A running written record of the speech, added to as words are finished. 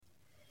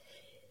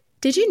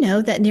Did you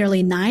know that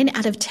nearly 9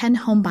 out of 10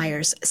 home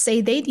buyers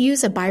say they'd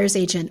use a buyer's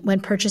agent when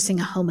purchasing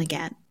a home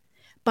again?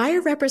 Buyer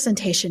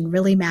representation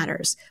really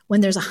matters when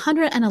there's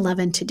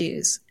 111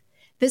 to-dos.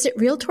 Visit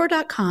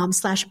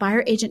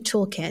Realtor.com/buyer agent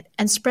toolkit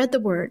and spread the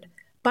word.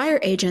 Buyer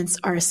agents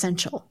are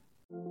essential.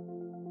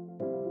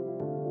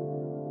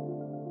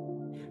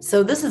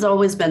 So this has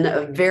always been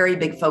a very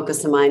big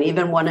focus of mine,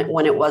 even when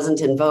it wasn't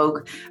in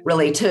vogue,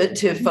 really,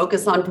 to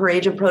focus on per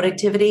agent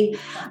productivity.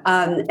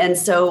 And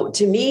so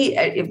to me,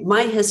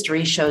 my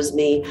history shows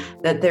me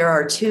that there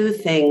are two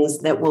things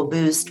that will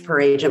boost per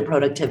agent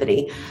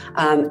productivity,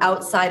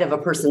 outside of a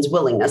person's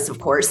willingness, of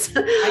course,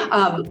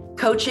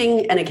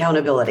 coaching and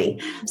accountability.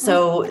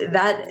 So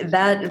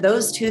that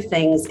those two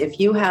things, if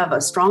you have a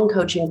strong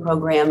coaching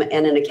program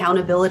and an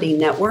accountability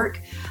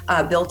network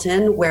built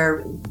in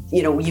where,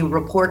 you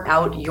report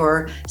out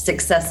your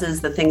successes,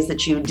 the things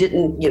that you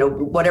didn't,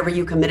 whatever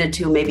you committed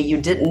to, maybe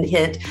you didn't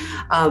hit,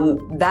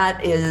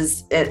 that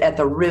is at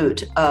the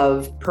root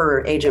of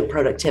per agent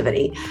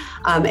productivity.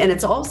 And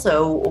it's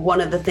also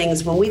one of the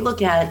things when we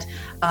look at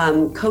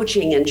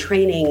coaching and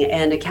training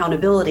and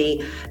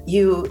accountability,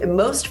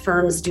 most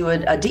firms do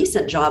a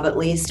decent job, at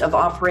least, of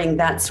offering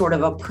that sort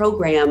of a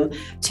program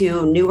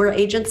to newer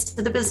agents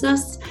to the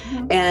business.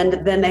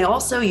 And then they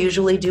also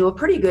usually do a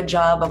pretty good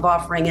job of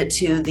offering it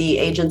to the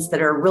agents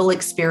that are real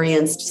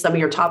experienced, some of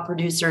your top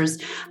producers,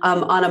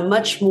 on a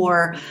much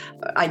more,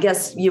 I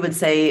guess you would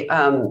say,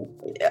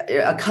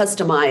 a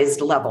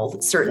customized level,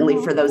 certainly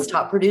for those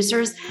top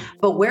producers.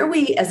 But where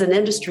we as an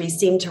industry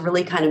seem to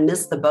really kind of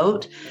miss the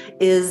boat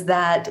is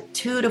that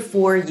 2 to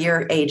 4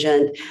 year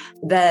agent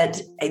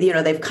that,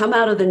 they've come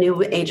out of the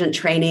new agent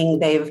training.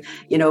 They've,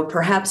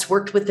 perhaps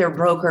worked with their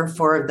broker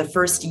for the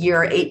first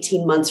year,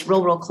 18 months,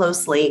 real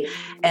closely.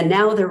 And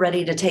now they're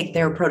ready to take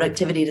their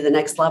productivity to the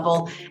next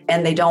level,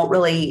 and they don't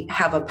really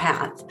have a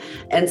path.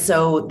 And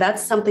so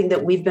that's something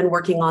that we've been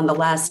working on the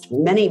last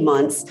many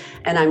months.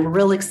 And I'm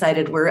real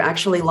excited. We're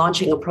actually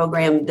launching a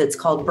program that's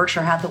called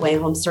Berkshire Hathaway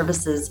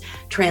HomeServices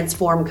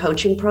Transform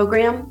Coaching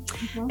Program.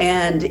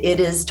 And it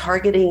is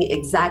targeting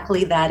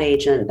exactly that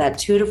agent, that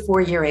 2 to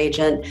 4 year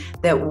agent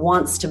that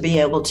wants to be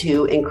able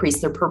to increase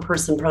their per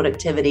person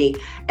productivity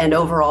and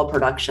overall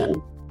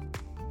production.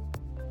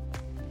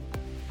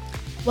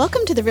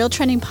 Welcome to the Real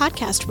Trending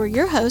Podcast, where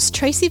your host,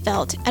 Tracy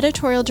Velt,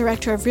 editorial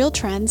director of Real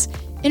Trends,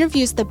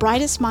 interviews the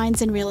brightest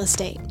minds in real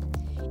estate.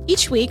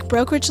 Each week,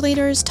 brokerage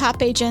leaders,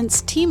 top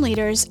agents, team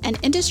leaders, and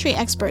industry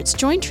experts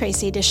join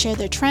Tracy to share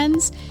their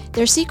trends,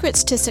 their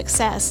secrets to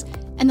success,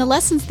 and the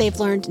lessons they've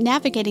learned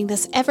navigating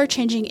this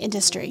ever-changing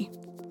industry.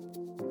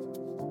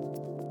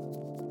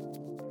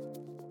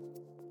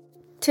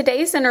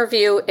 Today's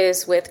interview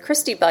is with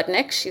Christy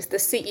Budnick. She's the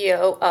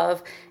CEO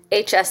of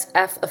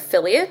HSF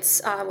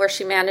Affiliates, where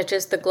she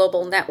manages the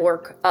global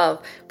network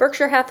of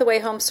Berkshire Hathaway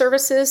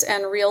HomeServices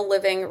and Real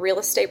Living real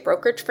estate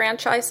brokerage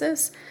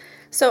franchises.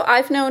 So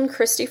I've known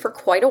Christy for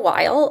quite a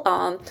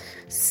while,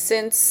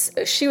 since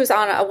she was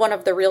on one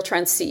of the Real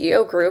Trends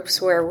CEO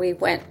groups where we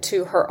went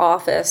to her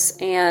office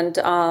and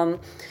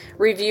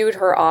reviewed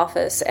her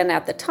office. And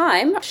at the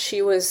time,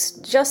 she was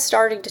just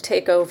starting to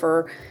take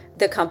over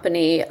the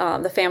company,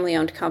 the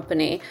family-owned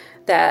company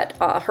that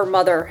her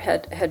mother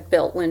had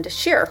built, Linda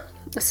Shear.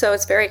 So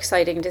it's very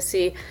exciting to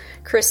see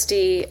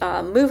Christy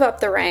move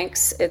up the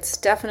ranks. It's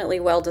definitely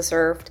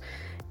well-deserved.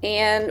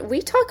 And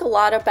we talk a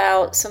lot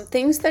about some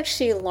things that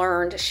she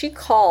learned. She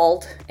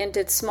called and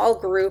did small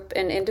group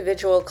and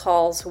individual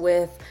calls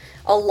with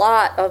a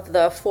lot of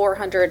the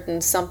 400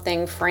 and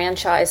something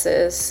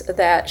franchises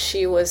that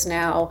she was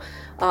now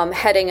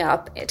heading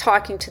up,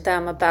 talking to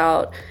them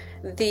about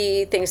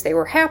the things they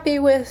were happy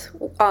with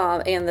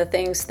and the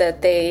things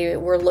that they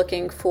were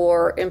looking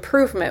for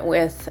improvement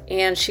with.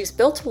 And she's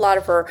built a lot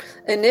of her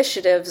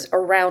initiatives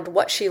around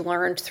what she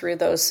learned through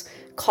those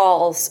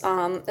calls,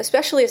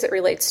 especially as it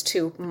relates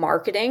to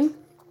marketing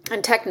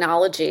and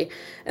technology.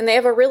 And they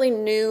have a really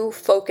new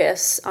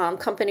focus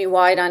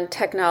company-wide on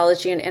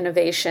technology and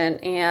innovation,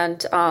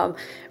 and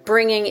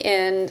bringing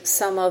in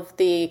some of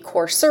the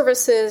core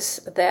services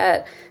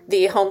that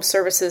the Home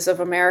Services of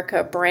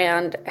America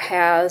brand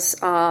has,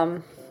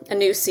 a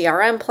new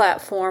CRM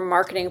platform,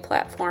 marketing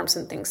platforms,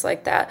 and things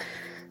like that.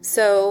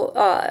 So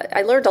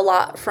I learned a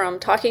lot from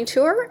talking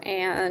to her,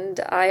 and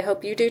I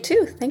hope you do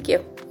too. Thank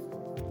you.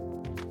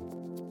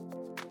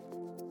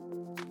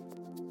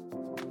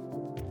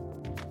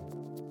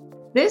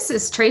 This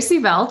is Tracy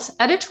Velt,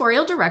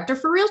 editorial director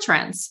for Real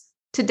Trends.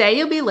 Today,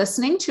 you'll be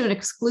listening to an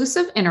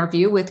exclusive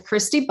interview with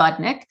Christy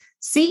Budnick,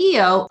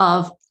 CEO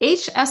of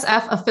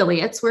HSF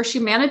Affiliates, where she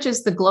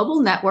manages the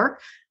global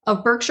network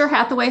of Berkshire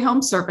Hathaway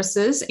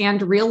HomeServices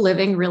and Real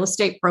Living real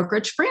estate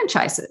brokerage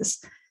franchises.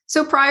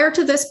 So prior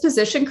to this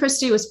position,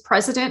 Christy was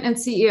president and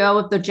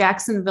CEO of the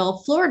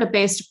Jacksonville,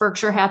 Florida-based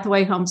Berkshire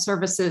Hathaway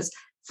HomeServices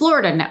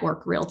Florida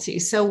Network Realty.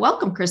 So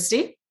welcome,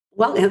 Christy.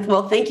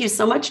 Well, thank you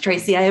so much,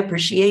 Tracy. I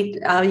appreciate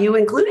you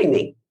including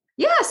me.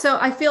 Yeah, so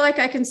I feel like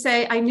I can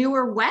say I knew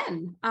her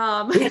when.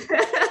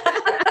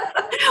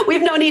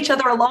 we've known each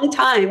other a long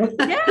time.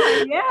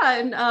 Yeah.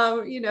 And,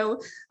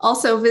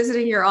 also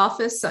visiting your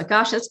office,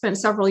 gosh, that's been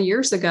several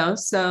years ago.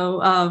 So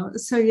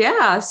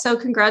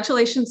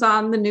congratulations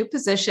on the new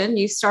position.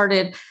 You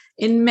started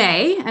in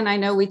May, and I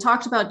know we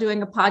talked about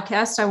doing a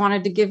podcast. I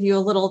wanted to give you a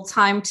little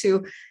time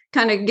to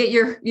kind of get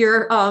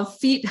your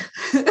feet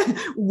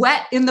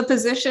wet in the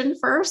position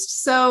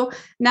first. So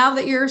now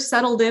that you're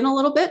settled in a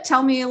little bit,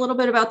 tell me a little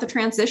bit about the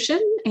transition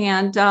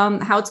and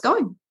how it's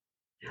going.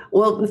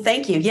 Well,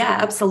 thank you. Yeah,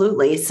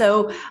 absolutely.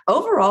 So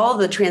overall,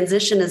 the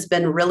transition has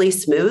been really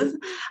smooth.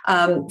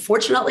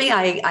 Fortunately,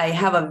 I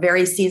have a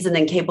very seasoned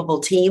and capable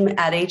team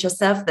at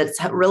HSF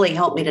that's really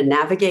helped me to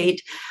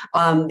navigate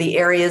the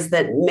areas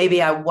that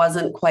maybe I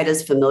wasn't quite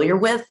as familiar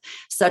with,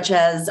 such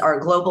as our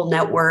global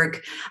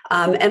network,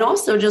 and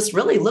also just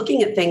really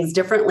looking at things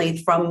differently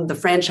from the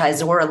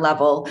franchisor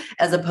level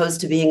as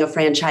opposed to being a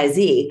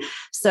franchisee.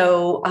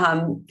 So,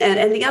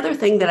 and the other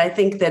thing that I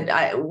think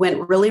that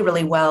went really,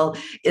 really well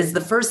is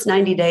the first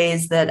 90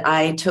 days that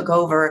I took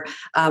over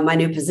my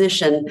new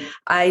position,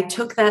 I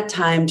took that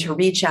time to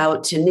reach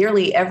out to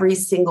nearly every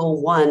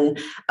single one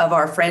of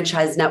our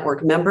franchise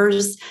network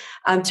members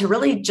to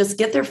really just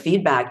get their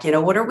feedback.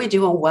 What are we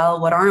doing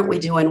well? What aren't we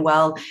doing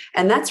well?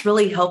 And that's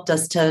really helped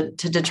us to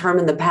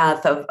determine the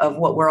path of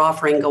what we're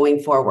offering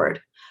going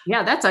forward.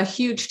 Yeah, that's a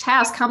huge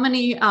task. How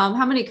many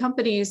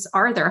companies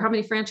are there? How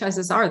many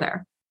franchises are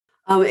there?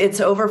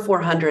 It's over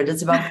 400.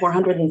 It's about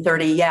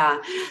 430.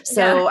 Yeah.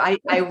 So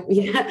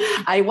yeah.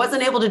 I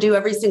wasn't able to do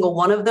every single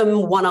one of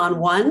them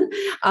one-on-one.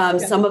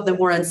 Some of them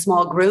were in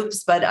small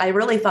groups, but I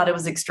really thought it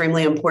was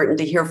extremely important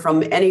to hear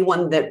from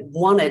anyone that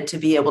wanted to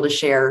be able to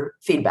share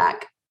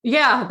feedback.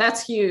 Yeah,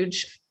 that's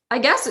huge. I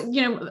guess,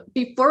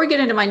 before we get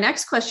into my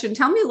next question,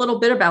 tell me a little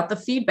bit about the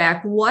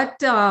feedback.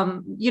 What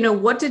are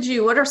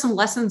some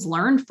lessons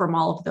learned from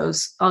all of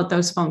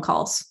those phone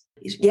calls?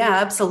 Yeah,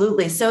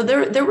 absolutely. So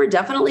there were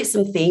definitely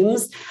some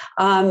themes.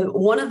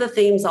 One of the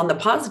themes on the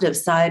positive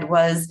side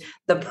was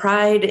the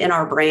pride in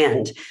our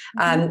brand,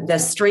 the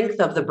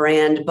strength of the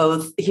brand,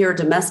 both here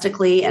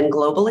domestically and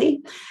globally.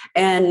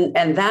 And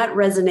that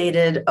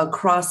resonated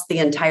across the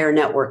entire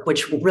network,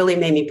 which really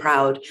made me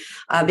proud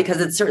because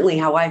it's certainly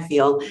how I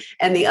feel.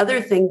 And the other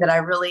thing that I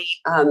really,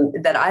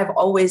 that I've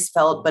always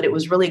felt, but it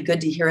was really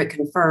good to hear it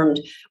confirmed,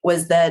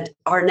 was that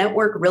our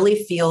network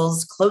really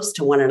feels close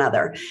to one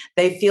another.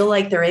 They feel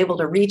like they're able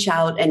to reach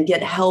out and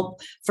get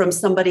help from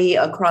somebody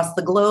across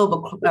the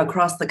globe,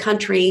 across the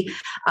country,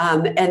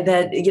 and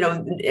that,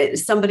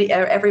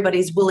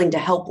 everybody's willing to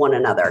help one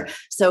another.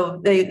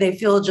 So they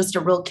feel just a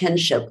real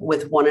kinship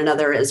with one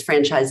another as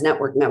franchise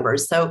network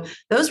members. So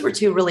those were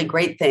two really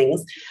great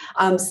things.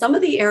 Some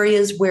of the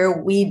areas where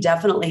we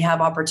definitely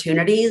have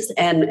opportunities,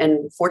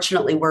 and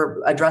fortunately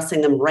we're addressing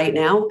them right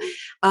now,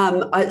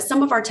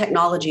 some of our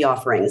technology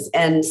offerings.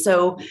 And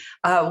so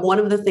one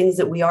of the things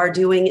that we are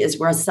doing is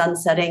we're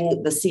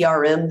sunsetting the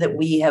CRM that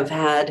we have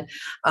had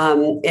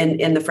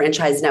in the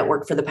franchise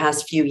network for the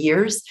past few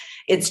years.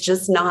 It's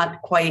just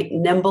not quite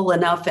nimble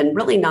enough and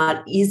really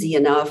not easy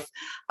enough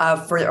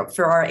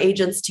for our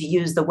agents to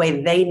use the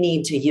way they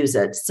need to use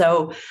it.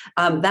 So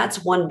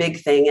that's one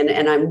big thing.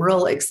 And I'm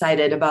real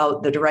excited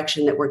about the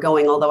direction that we're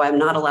going, although I'm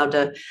not allowed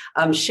to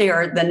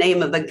share the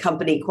name of the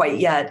company quite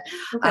yet.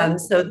 Okay.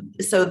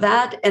 So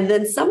that, and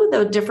then some of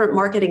the different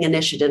marketing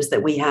initiatives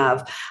that we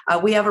have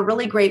a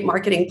really great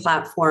marketing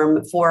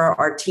platform for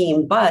our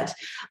team. But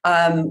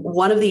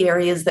one of the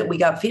areas that we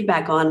got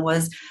feedback on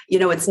was,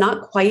 it's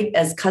not quite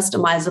as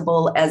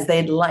customizable as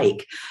they'd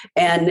like.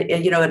 And,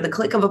 at the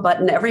click of a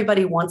button,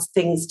 everybody wants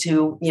things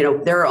to,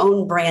 their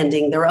own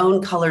branding, their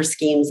own color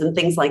schemes and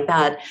things like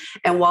that.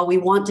 And while we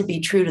want to be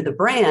true to the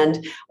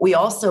brand, we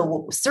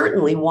also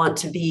certainly want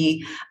to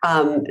be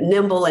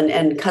nimble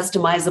and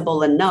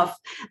customizable enough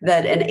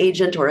that an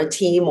agent or a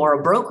team or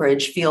a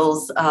brokerage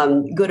feels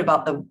good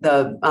about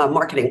the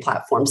marketing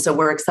platform. So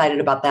we're excited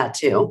about that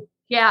too.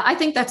 Yeah, I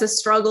think that's a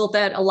struggle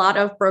that a lot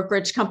of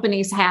brokerage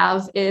companies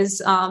have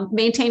is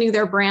maintaining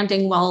their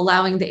branding while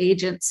allowing the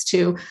agents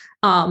to,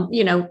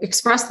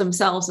 express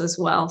themselves as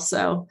well.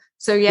 So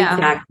yeah.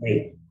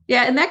 Exactly.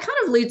 Yeah. And that kind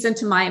of leads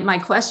into my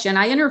question.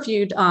 I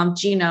interviewed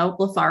Gino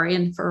Blafari,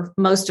 and for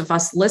most of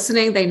us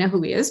listening, they know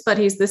who he is, but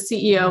he's the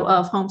CEO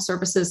of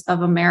HomeServices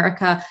of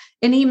America.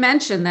 And he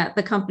mentioned that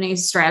the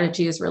company's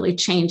strategy is really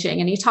changing.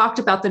 And he talked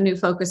about the new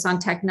focus on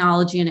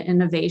technology and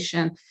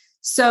innovation.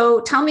 So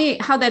tell me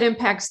how that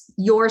impacts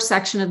your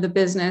section of the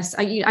business.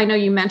 I know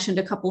you mentioned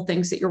a couple of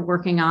things that you're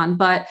working on,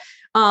 but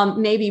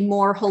maybe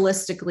more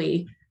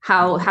holistically,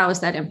 how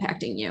is that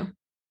impacting you?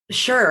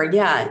 Sure.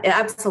 Yeah,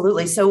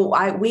 absolutely.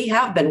 So we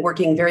have been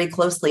working very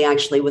closely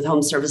actually with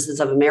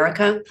HomeServices of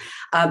America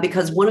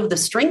because one of the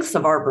strengths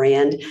of our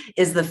brand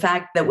is the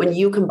fact that when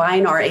you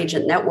combine our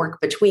agent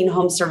network between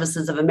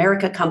HomeServices of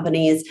America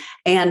companies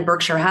and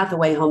Berkshire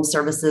Hathaway Home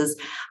Services,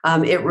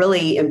 it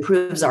really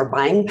improves our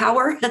buying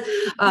power.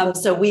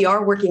 So we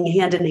are working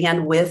hand in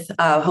hand with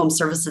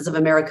HomeServices of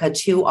America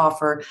to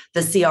offer the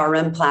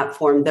CRM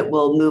platform that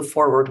we'll move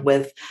forward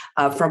with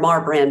from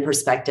our brand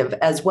perspective,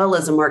 as well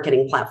as a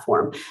marketing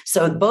platform.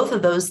 So both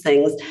of those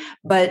things.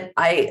 But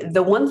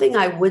the one thing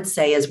I would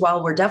say is,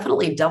 while we're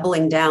definitely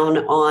doubling down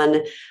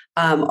on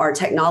our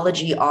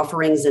technology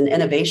offerings and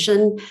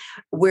innovation,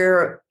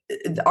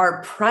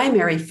 our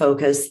primary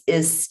focus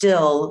is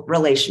still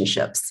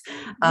relationships,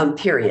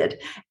 period.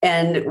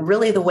 And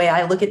really the way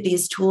I look at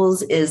these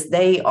tools is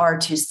they are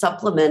to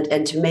supplement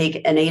and to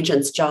make an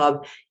agent's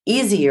job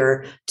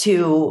easier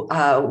to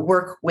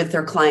work with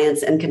their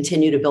clients and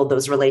continue to build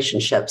those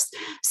relationships.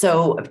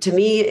 So to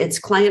me, it's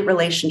client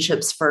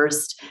relationships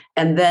first,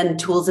 and then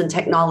tools and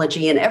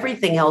technology and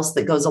everything else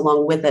that goes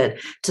along with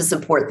it to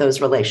support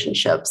those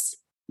relationships.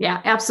 Yeah,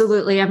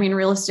 absolutely. I mean,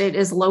 real estate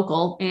is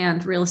local,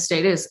 and real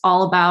estate is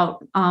all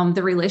about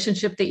the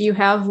relationship that you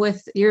have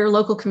with your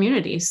local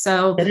community.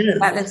 So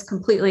that is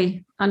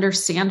completely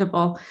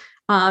understandable.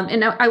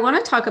 And I want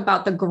to talk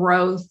about the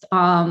growth.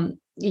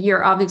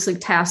 You're obviously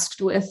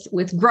tasked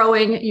with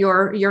growing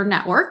your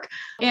network.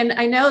 And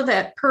I know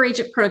that per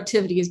agent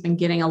productivity has been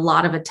getting a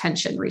lot of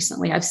attention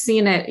recently. I've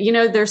seen it,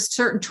 there's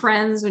certain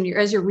trends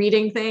as you're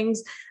reading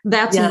things,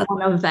 that's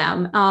one of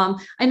them.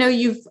 I know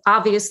you've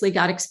obviously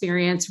got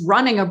experience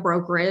running a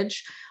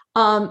brokerage.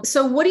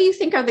 So what do you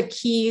think are the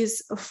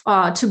keys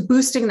to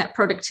boosting that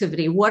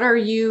productivity? What are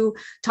you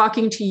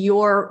talking to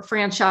your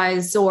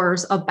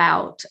franchisors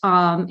about?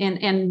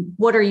 And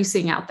what are you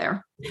seeing out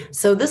there?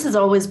 So this has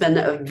always been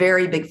a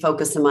very big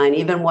focus of mine,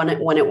 even when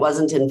it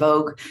wasn't in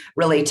vogue,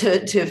 really,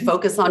 to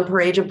focus on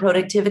per agent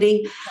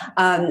productivity.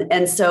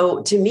 And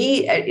so to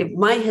me,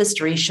 my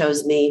history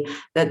shows me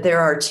that there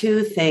are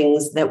two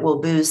things that will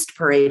boost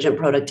per agent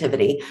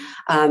productivity,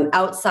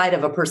 outside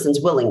of a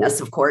person's willingness,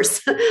 of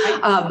course,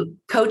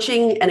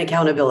 coaching and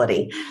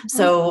accountability.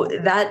 So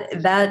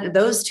that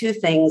those two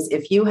things,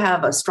 if you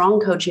have a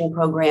strong coaching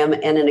program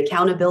and an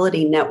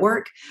accountability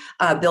network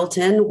built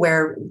in,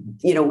 where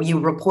you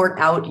report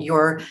out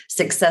your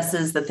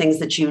successes, the things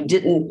that you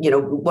didn't,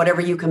 whatever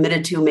you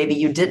committed to, maybe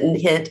you didn't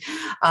hit,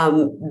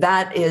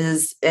 that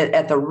is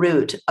at the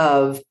root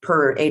of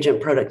per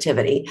agent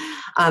productivity.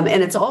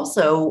 And it's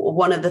also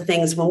one of the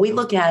things when we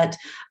look at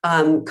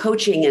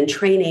coaching and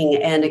training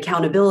and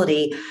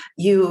accountability,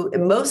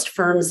 most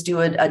firms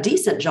do a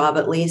decent job,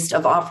 at least,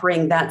 of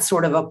offering that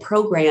sort of a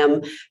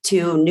program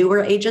to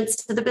newer agents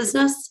to the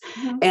business.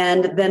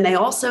 And then they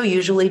also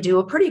usually do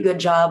a pretty good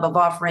job of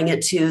offering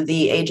it to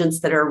the agents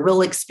that are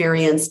real experienced,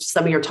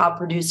 some of your top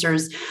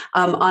producers,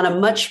 on a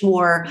much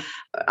more,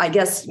 I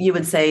guess you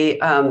would say,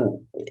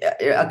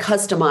 a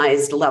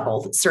customized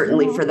level,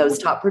 certainly for those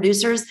top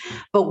producers.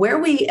 But where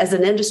we as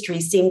an industry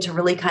seem to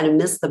really kind of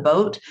miss the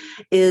boat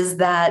is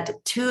that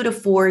 2 to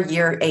 4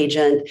 year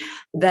agent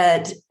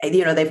that,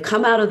 they've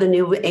come out of the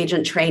new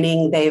agent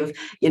training. They've,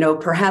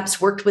 perhaps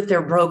worked with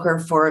their broker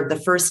for the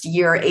first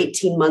year,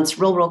 18 months,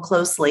 real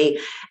closely.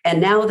 And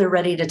now they're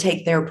ready to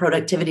take their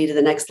productivity to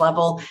the next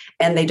level,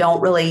 and they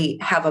don't really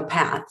have a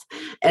path.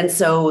 And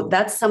so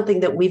that's something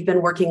that we've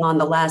been working on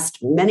the last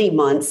many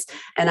months.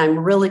 And I'm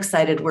real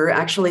excited. We're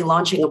actually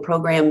launching a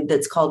program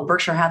that's called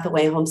Berkshire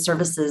Hathaway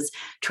HomeServices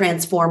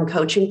Transform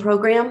Coaching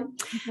Program.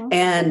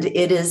 And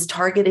it is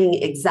targeting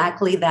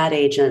exactly that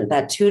agent,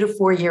 that 2 to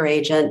 4 year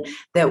agent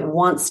that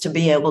wants to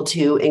be able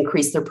to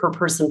increase their per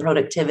person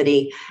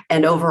productivity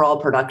and overall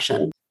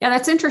production. Yeah,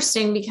 that's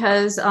interesting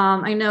because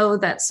I know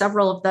that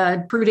several of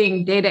the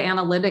recruiting data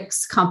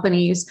analytics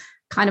companies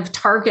kind of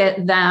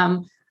target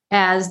them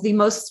as the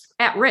most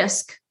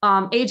at-risk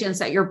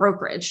agents at your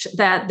brokerage,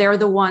 that they're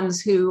the ones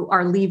who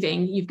are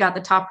leaving. You've got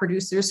the top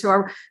producers who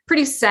are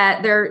pretty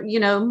set. They're,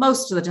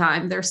 most of the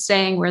time they're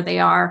staying where they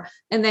are.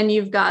 And then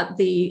you've got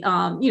the,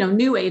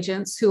 new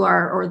agents who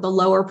are, or the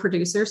lower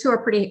producers who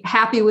are pretty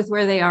happy with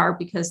where they are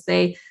because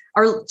they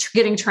are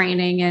getting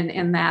training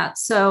and that.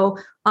 So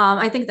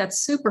I think that's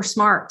super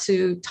smart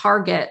to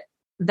target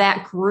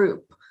that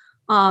group.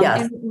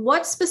 And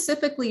what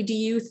specifically do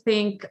you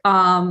think,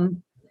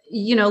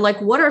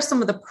 what are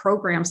some of the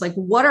programs? Like,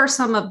 what are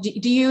some of,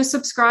 do you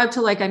subscribe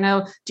to, I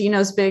know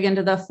Dino's big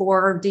into the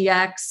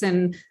 4DX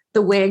and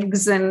the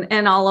wigs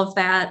and all of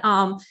that.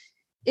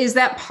 Is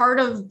that part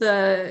of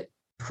the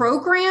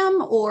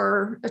program,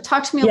 or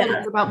talk to me a little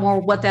bit about more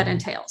what that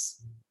entails?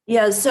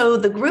 Yeah, so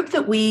the group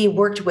that we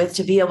worked with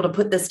to be able to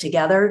put this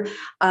together,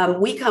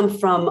 we come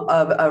from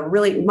a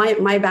really,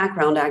 my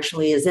background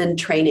actually is in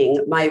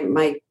training.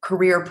 My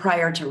career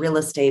prior to real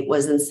estate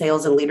was in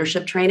sales and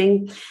leadership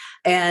training.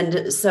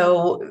 And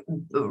so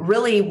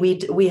really,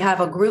 we have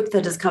a group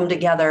that has come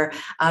together,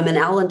 and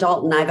Alan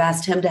Dalton, I've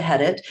asked him to head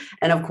it.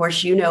 And of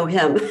course, you know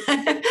him.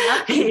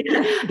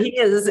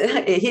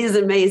 He's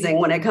amazing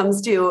when it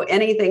comes to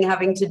anything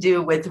having to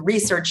do with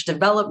research,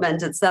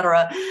 development, et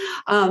cetera.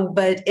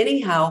 But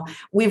anyhow,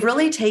 we've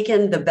really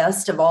taken the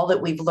best of all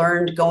that we've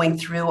learned going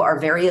through our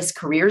various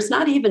careers,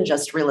 not even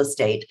just real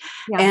estate.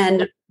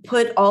 And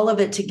put all of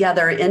it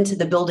together into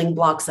the building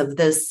blocks of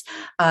this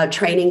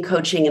training,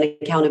 coaching, and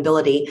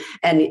accountability.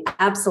 And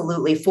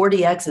absolutely,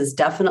 4DX is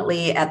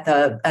definitely at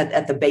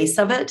the base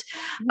of it,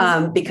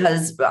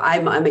 because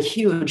I'm a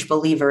huge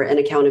believer in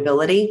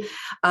accountability.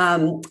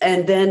 And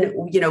then,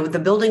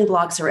 the building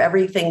blocks are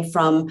everything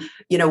from,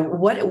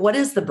 what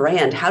is the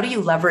brand? How do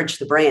you leverage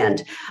the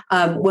brand?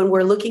 When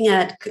we're looking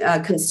at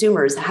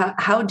consumers,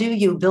 how do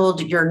you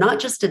build your not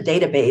just a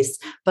database,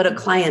 but a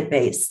client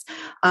base?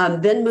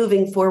 Then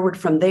moving forward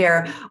from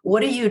there,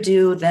 what do you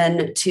do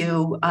then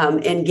to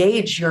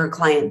engage your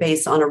client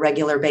base on a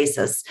regular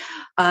basis?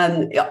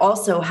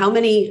 Also, how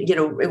many,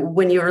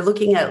 when you're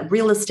looking at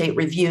real estate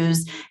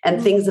reviews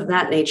and things of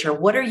that nature,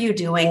 what are you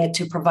doing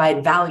to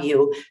provide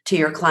value to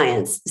your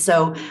clients?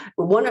 So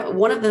one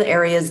of the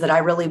areas that I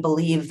really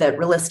believe that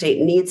real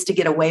estate needs to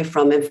get away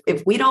from,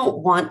 if we don't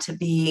want to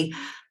be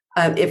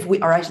let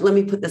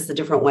me put this a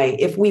different way.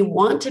 If we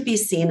want to be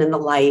seen in the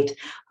light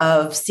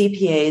of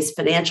CPAs,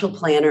 financial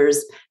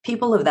planners,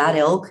 people of that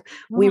ilk,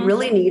 we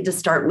really need to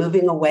start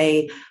moving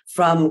away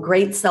from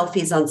great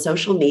selfies on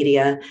social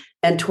media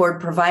and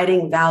toward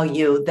providing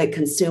value that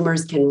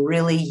consumers can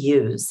really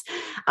use.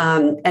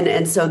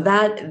 And so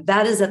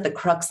that is at the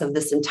crux of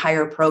this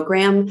entire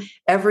program.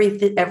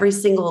 Every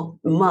single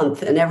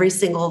month and every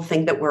single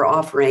thing that we're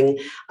offering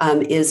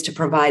is to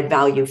provide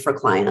value for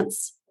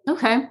clients.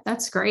 Okay,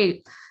 that's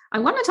great. I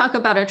want to talk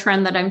about a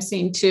trend that I'm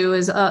seeing too,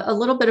 is a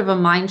little bit of a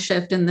mind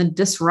shift in the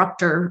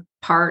disruptor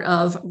part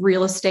of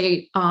real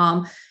estate.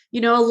 A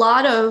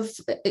lot of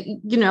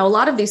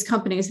these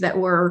companies that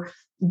were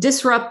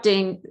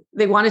disrupting,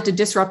 they wanted to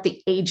disrupt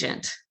the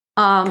agent,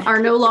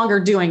 are no longer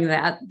doing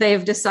that.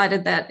 They've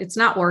decided that it's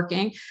not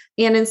working,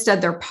 and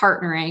instead they're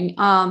partnering.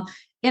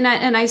 And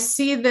I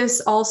see this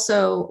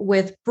also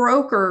with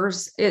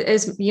brokers.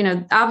 Is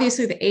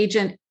obviously the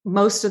agent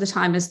most of the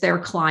time is their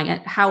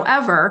client.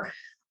 However,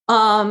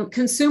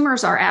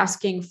 consumers are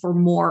asking for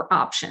more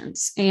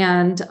options.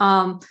 And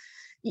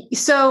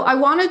so I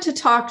wanted to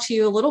talk to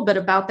you a little bit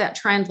about that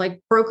trend. Like,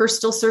 brokers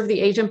still serve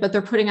the agent, but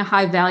they're putting a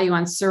high value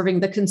on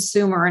serving the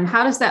consumer. And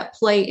how does that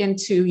play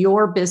into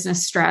your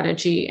business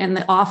strategy and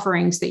the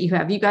offerings that you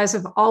have? You guys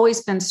have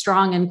always been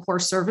strong in core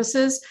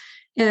services,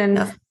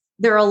 and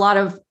there are a lot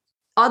of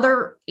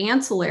other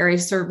ancillary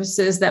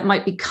services that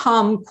might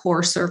become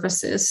core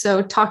services.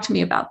 So talk to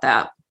me about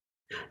that.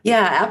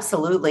 Yeah,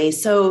 absolutely.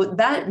 So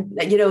that,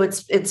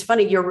 it's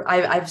funny.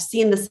 I've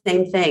seen the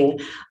same thing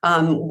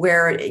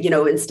where,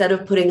 instead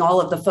of putting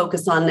all of the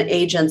focus on the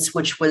agents,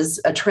 which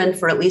was a trend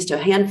for at least a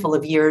handful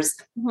of years,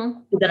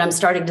 that I'm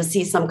starting to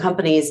see some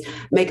companies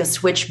make a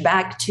switch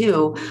back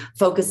to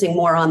focusing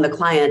more on the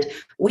client.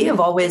 We have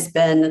always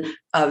been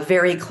a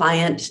very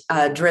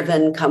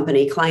client-driven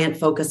company,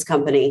 client-focused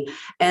company.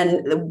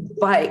 And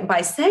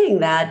by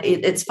saying that,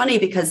 it's funny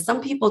because some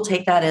people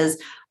take that as,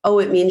 oh,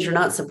 it means you're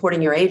not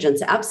supporting your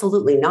agents.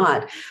 Absolutely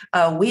not.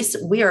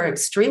 We are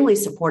extremely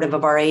supportive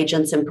of our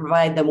agents and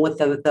provide them with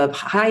the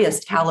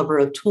highest caliber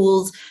of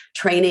tools,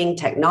 training,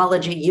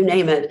 technology, you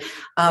name it.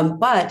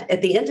 But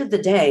at the end of the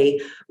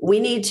day, we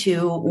need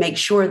to make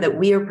sure that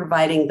we are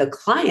providing the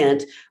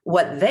client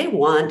what they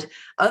want.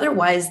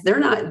 Otherwise, they're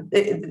not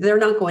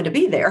going to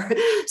be there.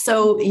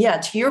 So yeah,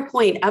 to your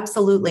point,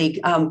 absolutely.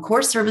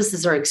 Core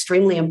services are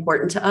extremely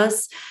important to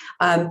us.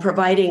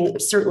 Providing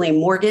certainly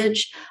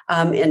mortgage,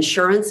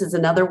 insurance is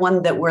another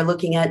one that we're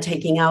looking at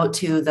taking out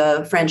to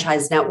the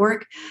franchise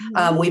network.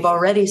 We've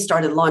already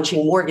started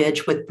launching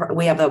mortgage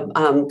we have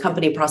a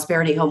company,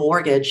 Prosperity Home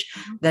Mortgage,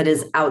 that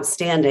is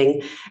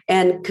outstanding.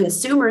 And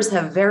consumers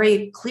have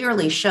very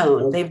clearly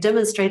shown, they've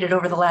demonstrated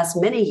over the last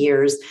many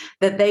years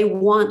that they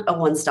want a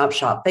one-stop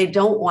shop. They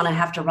don't want to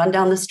have to run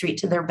down the street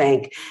to their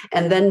bank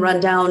and then run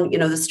down,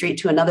 the street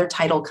to another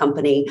title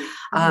company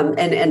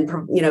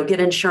and get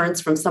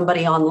insurance from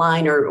somebody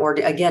online or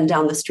again,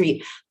 down the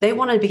street. They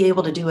want to be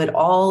able to do it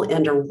all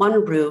under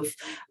one roof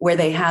where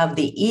they have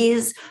the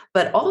ease,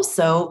 but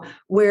also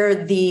where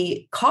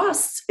the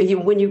costs,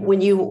 when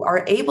you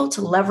are able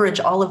to leverage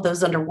all of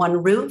those under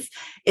one roof,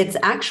 it's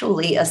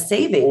actually a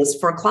savings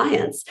for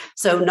clients.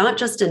 So not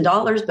just in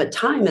dollars, but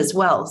time as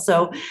well.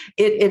 So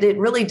it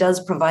really does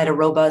provide a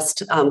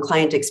robust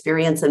client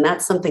experience. And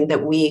that's something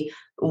that we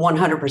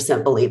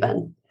 100% believe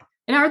in.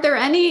 And are there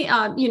any,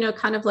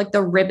 kind of like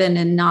the ribbon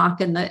and knock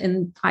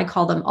and I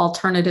call them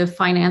alternative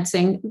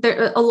financing?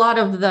 A lot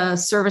of the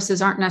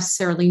services aren't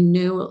necessarily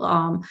new.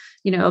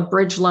 A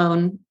bridge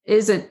loan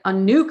isn't a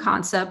new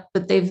concept,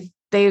 but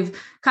they've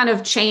kind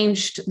of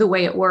changed the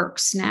way it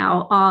works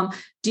now.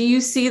 Do you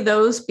see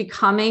those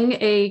becoming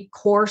a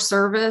core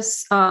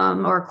service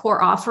or a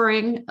core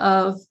offering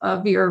of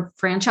your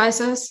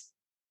franchises?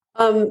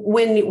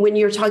 When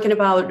you're talking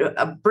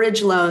about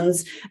bridge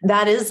loans,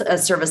 that is a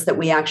service that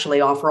we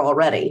actually offer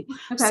already.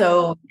 Okay.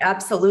 So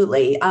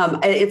absolutely.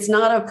 It's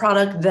not a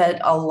product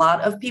that a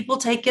lot of people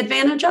take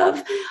advantage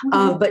of,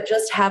 but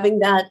just having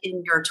that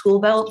in your tool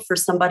belt for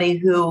somebody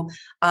who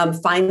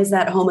finds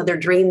that home of their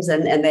dreams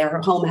and their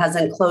home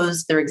hasn't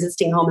closed, their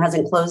existing home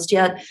hasn't closed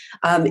yet,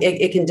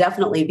 it can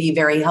definitely be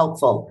very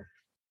helpful.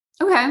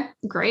 Okay,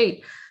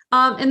 great.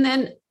 And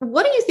then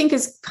what do you think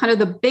is kind of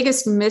the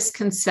biggest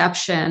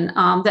misconception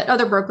that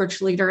other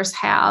brokerage leaders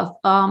have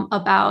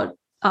about,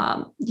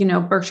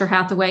 Berkshire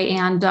Hathaway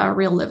and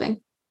Real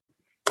Living?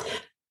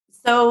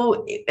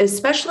 So,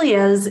 especially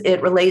as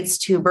it relates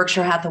to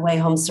Berkshire Hathaway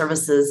Home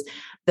Services,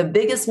 the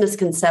biggest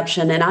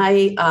misconception, and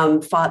I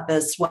fought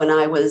this when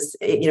I was,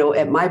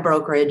 at my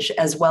brokerage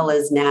as well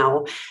as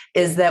now,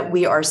 is that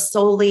we are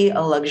solely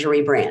a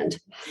luxury brand.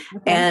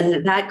 Okay.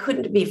 And that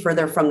couldn't be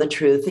further from the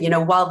truth.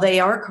 While they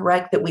are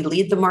correct that we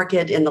lead the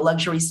market in the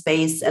luxury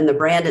space and the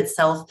brand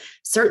itself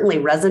certainly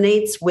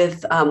resonates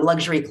with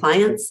luxury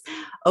clients,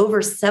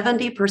 over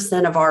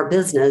 70% of our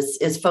business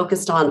is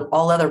focused on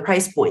all other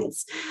price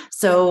points.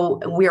 So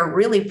we are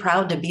really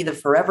proud to be the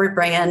forever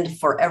brand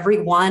for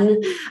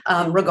everyone,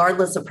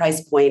 regardless of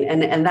price point.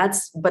 And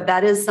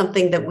that is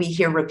something that we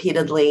hear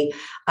repeatedly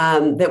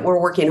that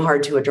we're working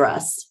hard to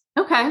address.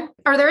 Okay.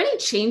 Are there any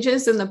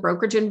changes in the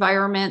brokerage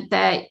environment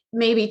that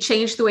maybe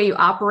change the way you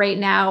operate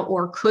now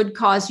or could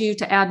cause you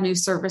to add new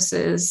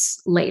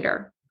services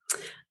later?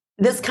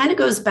 This kind of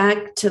goes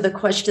back to the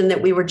question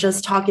that we were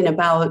just talking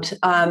about.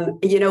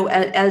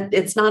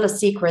 It's not a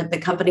secret the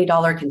company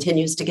dollar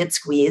continues to get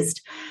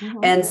squeezed. Mm-hmm.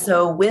 And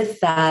so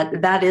with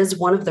that is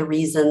one of the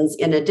reasons,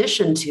 in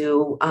addition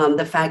to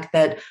the fact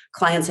that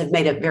clients have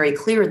made it very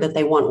clear that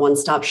they want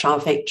one-stop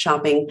shopping.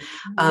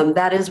 Mm-hmm.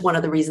 That is one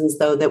of the reasons,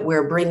 though, that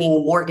we're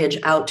bringing mortgage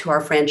out to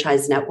our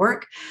franchise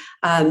network.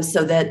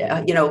 So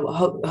that,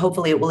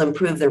 hopefully it will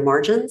improve their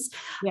margins.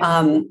 Yeah.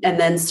 And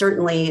then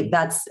certainly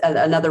that's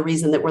another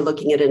reason that we're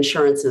looking at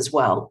insurance as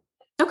well.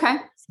 Okay,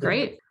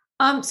 great.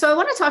 So I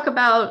want to talk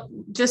about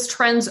just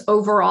trends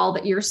overall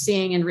that you're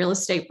seeing in real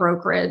estate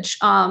brokerage.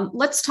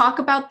 Let's talk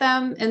about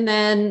them, and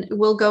then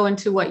we'll go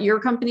into what your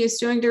company is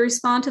doing to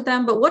respond to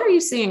them. But what are you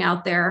seeing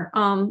out there,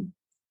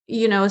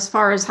 as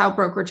far as how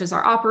brokerages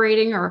are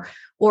operating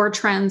or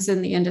trends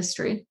in the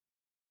industry?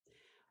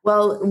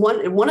 Well,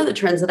 one of the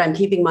trends that I'm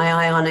keeping my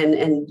eye on,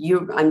 and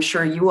I'm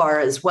sure you are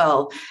as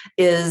well,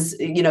 is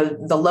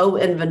the low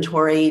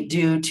inventory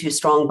due to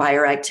strong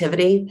buyer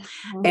activity.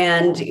 Mm-hmm.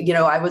 And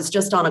I was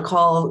just on a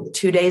call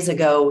 2 days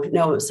ago.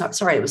 No,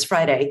 sorry, it was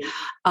Friday.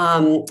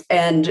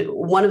 And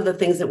one of the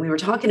things that we were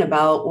talking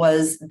about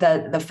was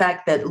the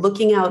fact that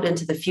looking out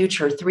into the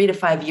future, 3 to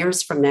 5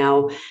 years from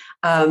now,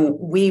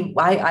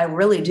 I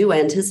really do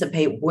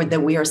anticipate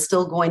that we are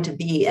still going to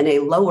be in a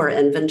lower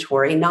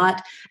inventory,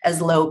 not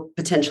as low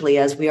potentially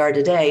as we are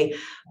today,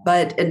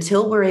 but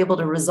until we're able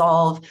to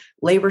resolve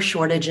labor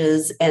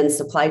shortages and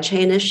supply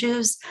chain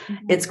issues,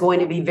 mm-hmm. it's going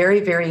to be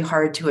very, very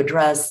hard to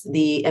address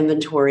the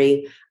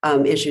inventory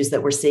issues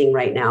that we're seeing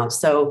right now.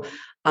 So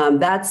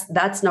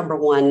that's number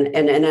one.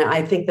 And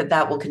I think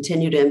that will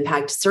continue to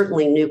impact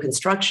certainly new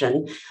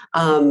construction,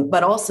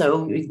 but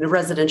also the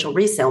residential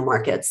resale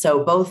market.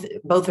 So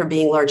both are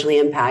being largely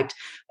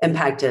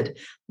impacted.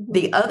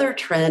 The other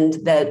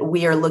trend that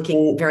we are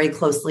looking very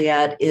closely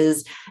at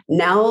is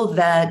now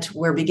that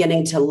we're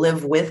beginning to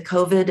live with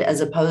COVID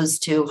as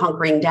opposed to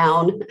hunkering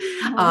down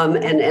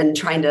and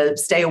trying to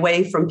stay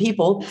away from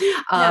people.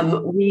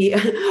 We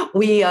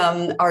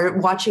are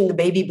watching the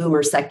baby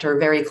boomer sector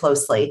very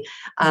closely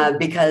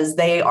because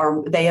they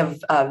have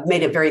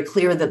made it very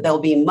clear that they'll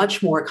be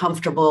much more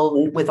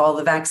comfortable with all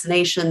the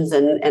vaccinations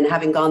and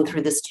having gone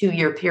through this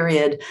 2-year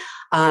period.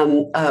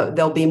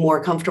 They'll be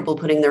more comfortable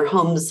putting their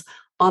homes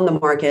on the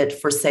market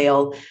for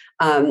sale.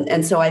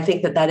 And so I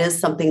think that is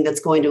something that's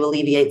going to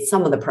alleviate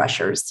some of the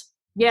pressures.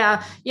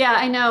 Yeah,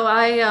 I know.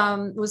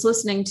 I was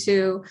listening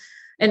to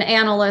an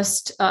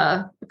analyst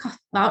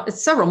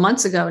several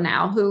months ago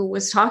now who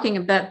was talking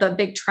about the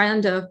big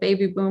trend of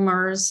baby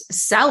boomers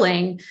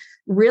selling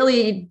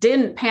really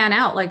didn't pan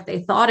out like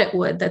they thought it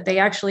would, that they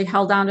actually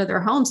held on to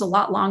their homes a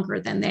lot longer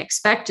than they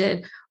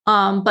expected.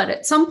 But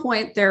at some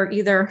point they're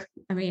either,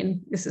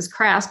 this is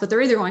crass, but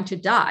they're either going to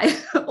die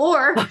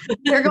or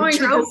they're going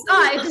to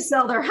decide to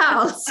sell their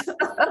house.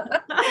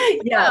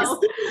 Yes.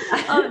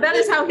 So, that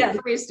is how he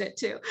phrased it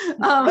too.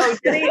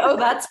 Did he? Oh,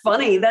 that's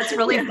funny. That's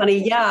really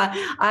funny. Yeah,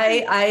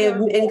 I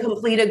am in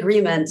complete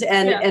agreement.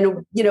 And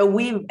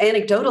we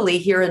anecdotally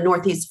here in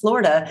Northeast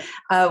Florida,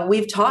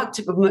 we've talked,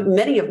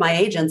 many of my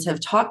agents have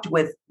talked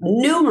with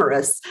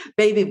numerous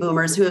baby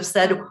boomers who have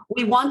said,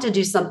 we want to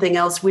do something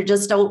else. We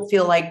just don't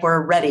feel like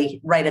we're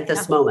ready right at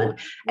this moment.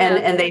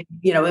 And they,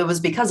 it was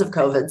because of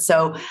COVID.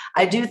 So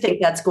I do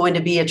think that's going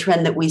to be a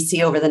trend that we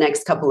see over the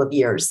next couple of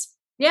years.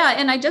 Yeah.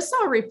 And I just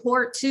saw a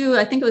report too,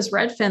 I think it was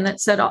Redfin, that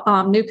said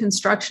new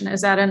construction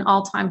is at an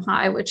all-time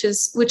high, which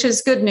is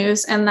good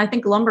news. And I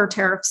think lumber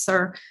tariffs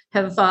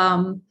have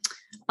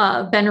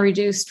been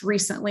reduced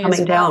recently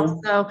coming as well.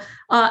 Down. So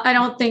I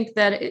don't think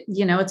that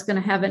it's going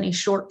to have any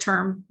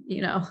short-term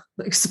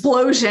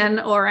explosion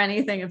or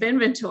anything of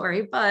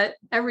inventory, but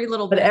every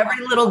little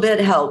bit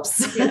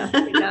helps. Yeah,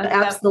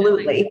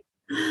 absolutely.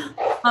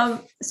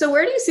 So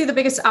where do you see the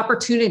biggest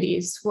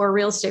opportunities for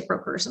real estate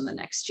brokers in the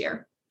next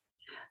year?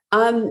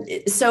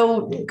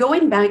 So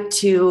going back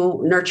to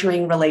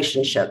nurturing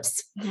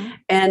relationships,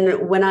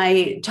 and when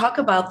I talk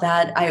about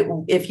that,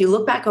 if you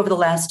look back over the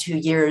last 2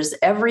 years,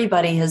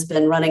 everybody has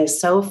been running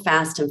so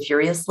fast and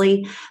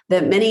furiously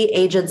that many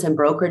agents and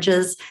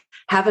brokerages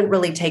haven't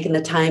really taken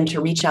the time to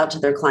reach out to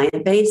their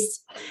client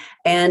base.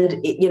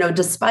 And,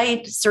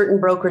 despite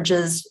certain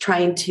brokerages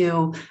trying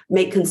to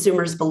make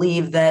consumers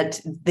believe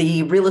that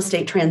the real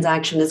estate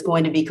transaction is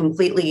going to be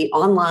completely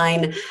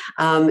online,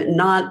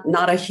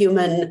 not a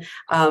human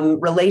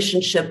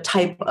relationship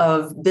type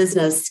of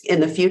business in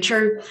the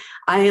future,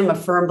 I am a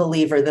firm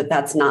believer that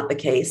that's not the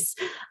case.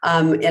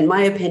 In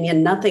my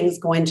opinion, nothing's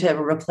going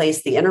to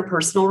replace the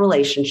interpersonal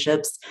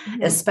relationships,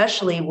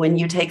 especially when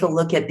you take a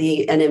look at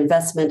an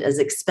investment as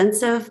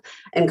expensive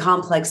and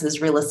complex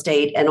as real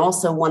estate, and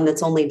also one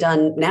that's only done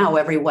now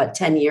every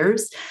 10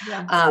 years,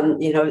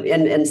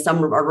 and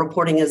some are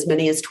reporting as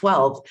many as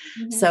 12.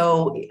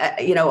 So,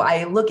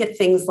 I look at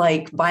things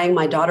like buying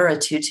my daughter a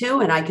tutu,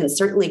 and I can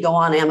certainly go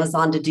on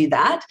Amazon to do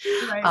that.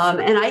 Right.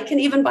 And I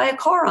can even buy a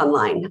car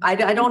online.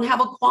 I don't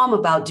have a qualm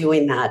about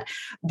doing that,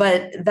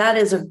 but that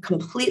is a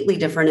completely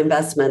different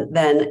investment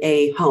than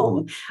a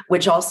home,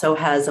 which also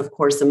has, of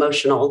course,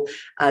 emotional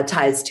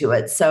ties to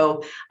it.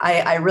 So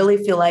I really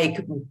feel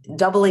like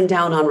doubling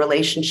down on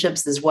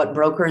relationships is what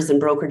brokers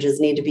and brokerages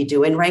need to be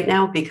doing right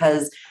now,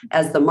 because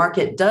as the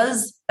market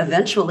does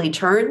eventually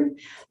turn,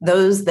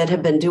 those that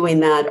have been doing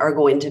that are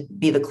going to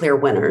be the clear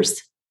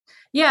winners.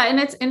 Yeah. And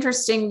it's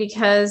interesting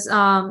because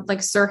like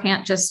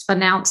Serhant just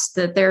announced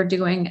that they're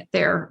doing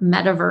their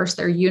metaverse,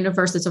 their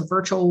universe. It's a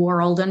virtual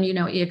world. And,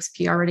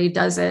 EXP already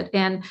does it.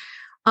 And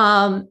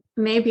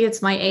maybe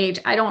it's my age.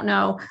 I don't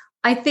know.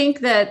 I think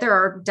that there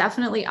are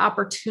definitely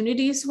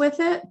opportunities with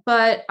it,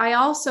 but I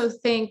also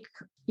think,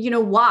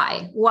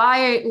 why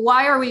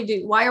are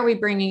we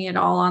bringing it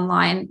all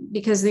online?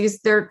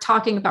 Because they're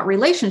talking about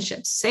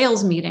relationships,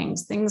 sales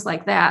meetings, things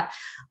like that.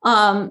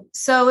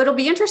 So it'll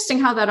be interesting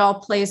how that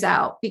all plays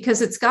out,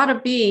 because it's got to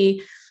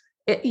be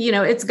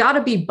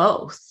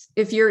both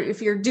if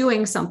you're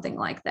doing something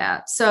like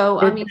that. So,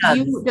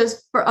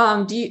 does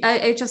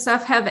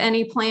HSF have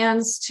any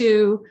plans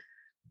to,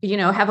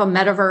 have a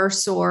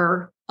metaverse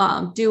or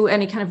do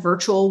any kind of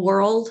virtual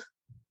world?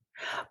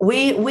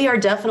 We are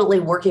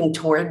definitely working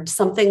toward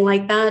something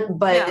like that,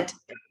 but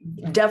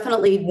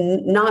definitely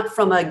not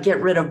from a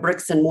get rid of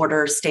bricks and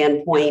mortar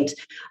standpoint.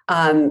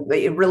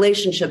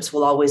 Relationships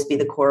will always be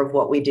the core of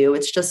what we do.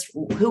 It's just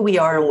who we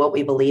are and what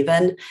we believe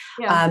in.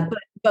 Yeah.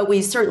 But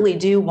we certainly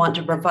do want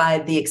to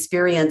provide the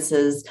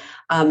experiences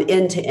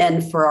end to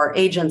end for our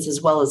agents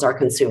as well as our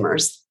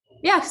consumers.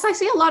 Yeah, because I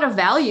see a lot of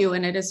value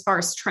in it as far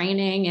as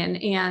training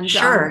and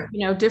sure.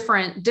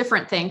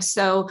 Different things.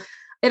 So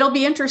it'll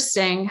be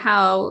interesting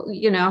how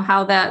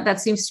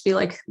that seems to be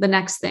like the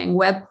next thing,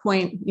 Web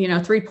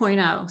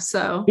 3.0.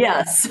 So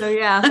yes. So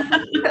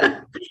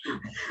yeah.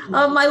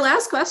 My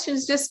last question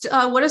is just,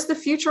 what does the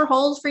future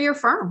hold for your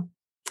firm?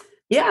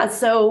 Yeah,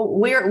 so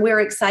we're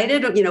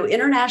excited.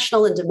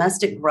 International and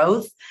domestic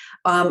growth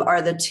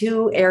are the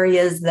two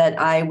areas that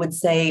I would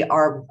say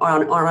are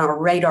on our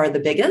radar the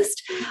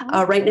biggest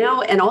right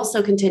now, and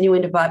also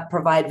continuing to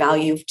provide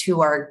value to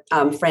our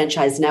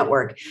franchise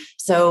network.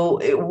 So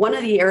one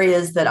of the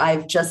areas that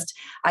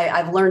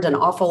I've learned an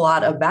awful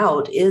lot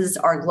about is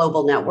our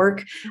global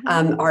network,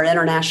 our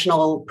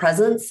international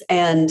presence.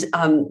 And,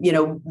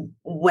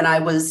 when I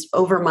was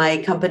over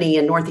my company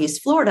in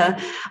Northeast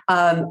Florida,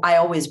 I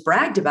always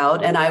bragged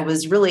about, and I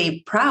was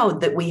really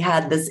proud that we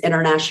had this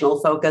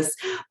international focus,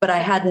 but I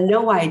had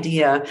no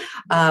idea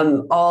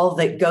all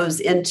that goes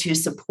into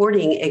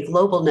supporting a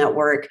global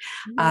network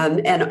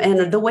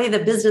and the way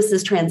that business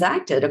is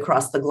transacted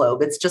across the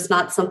globe. It's just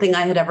not something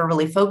I had ever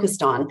really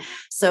focused on.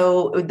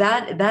 So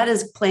that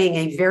is playing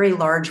a very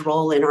large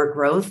role in our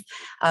growth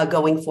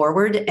going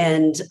forward.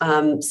 And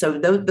so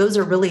those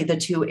are really the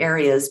two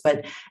areas,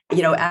 but,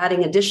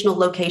 adding additional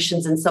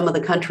locations in some of the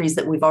countries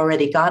that we've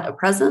already got a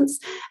presence,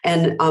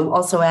 and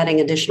also adding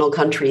additional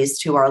countries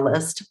to our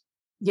list.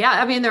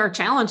 Yeah. There are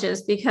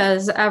challenges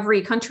because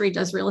every country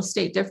does real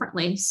estate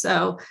differently.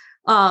 So,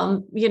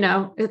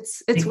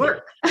 it's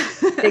work.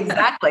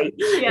 Exactly.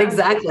 Yeah.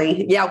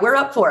 Exactly. Yeah. We're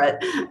up for it.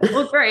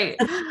 Well, great.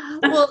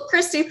 Well,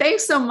 Christy,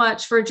 thanks so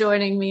much for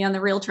joining me on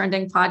the Real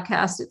Trending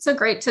podcast. It's so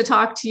great to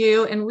talk to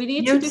you, and we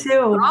need to do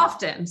it more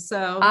often.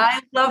 So I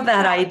love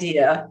that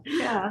idea.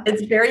 Yeah.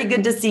 It's very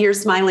good to see your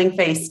smiling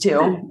face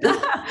too.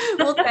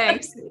 Well,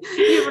 thanks.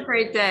 You have a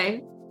great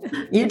day.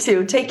 You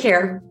too. Take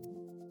care.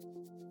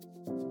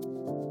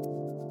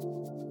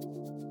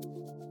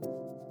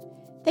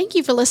 Thank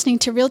you for listening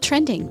to Real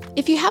Trending.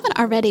 If you haven't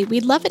already,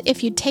 we'd love it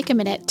if you'd take a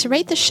minute to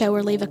rate the show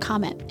or leave a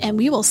comment, and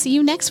we will see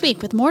you next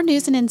week with more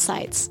news and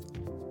insights.